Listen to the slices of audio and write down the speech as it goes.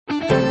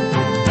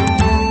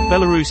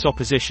Belarus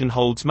opposition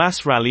holds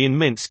mass rally in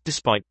Minsk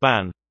despite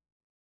ban.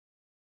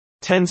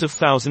 Tens of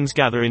thousands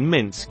gather in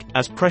Minsk,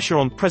 as pressure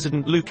on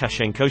President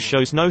Lukashenko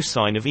shows no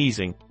sign of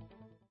easing.